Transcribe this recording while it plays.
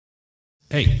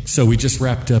Hey, so we just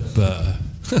wrapped up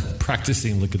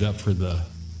practicing Look It Up for the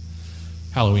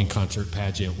Halloween concert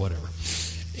pageant, whatever.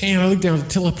 And I looked down at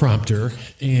the teleprompter,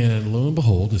 and lo and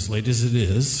behold, as late as it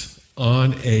is,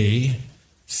 on a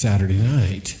Saturday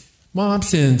night, Mom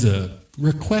sends a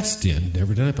request in,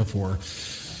 never done it before.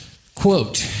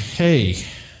 Quote, hey,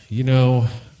 why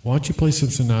don't you play some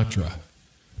Sinatra?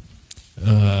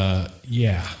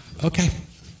 Yeah. Okay.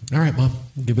 All right, Mom,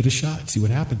 give it a shot, see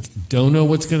what happens. Don't know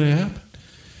what's going to happen.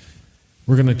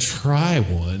 We're going to try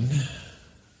one,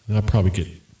 and I'll probably get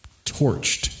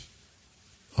torched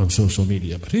on social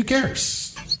media, but who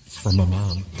cares? It's from my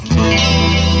mom.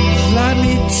 Fly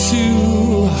me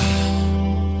to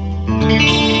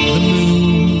the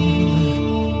moon.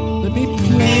 Let me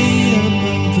play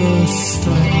among the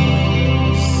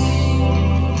stars.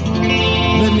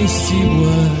 Let me see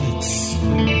what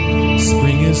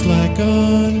spring is like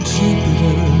on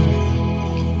Jupiter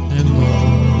and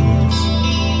Mars.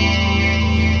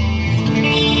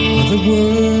 Other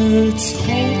words,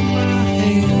 hold my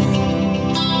hand.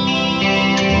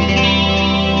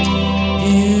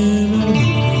 In other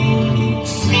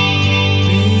words,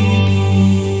 baby,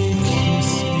 kiss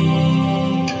me.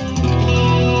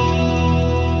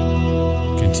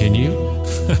 Continue.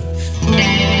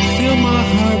 Fill my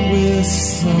heart with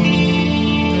song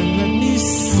and let me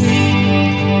sing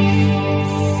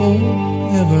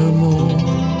forevermore.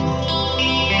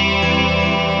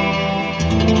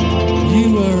 You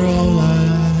are all I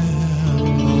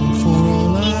long for,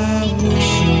 all I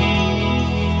worship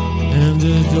and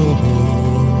adore.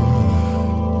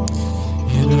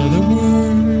 In other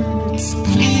words,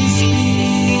 please be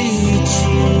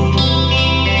true.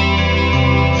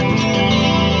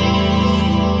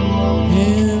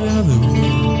 In other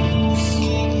words,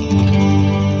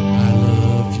 I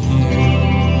love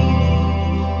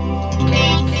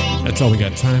you. That's all we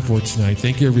got time for tonight.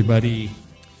 Thank you, everybody.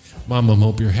 Mom, I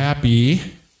hope you're happy.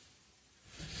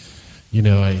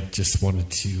 I just wanted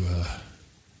to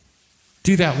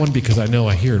do that one because I know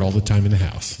I hear it all the time in the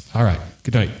house. All right.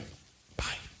 Good night.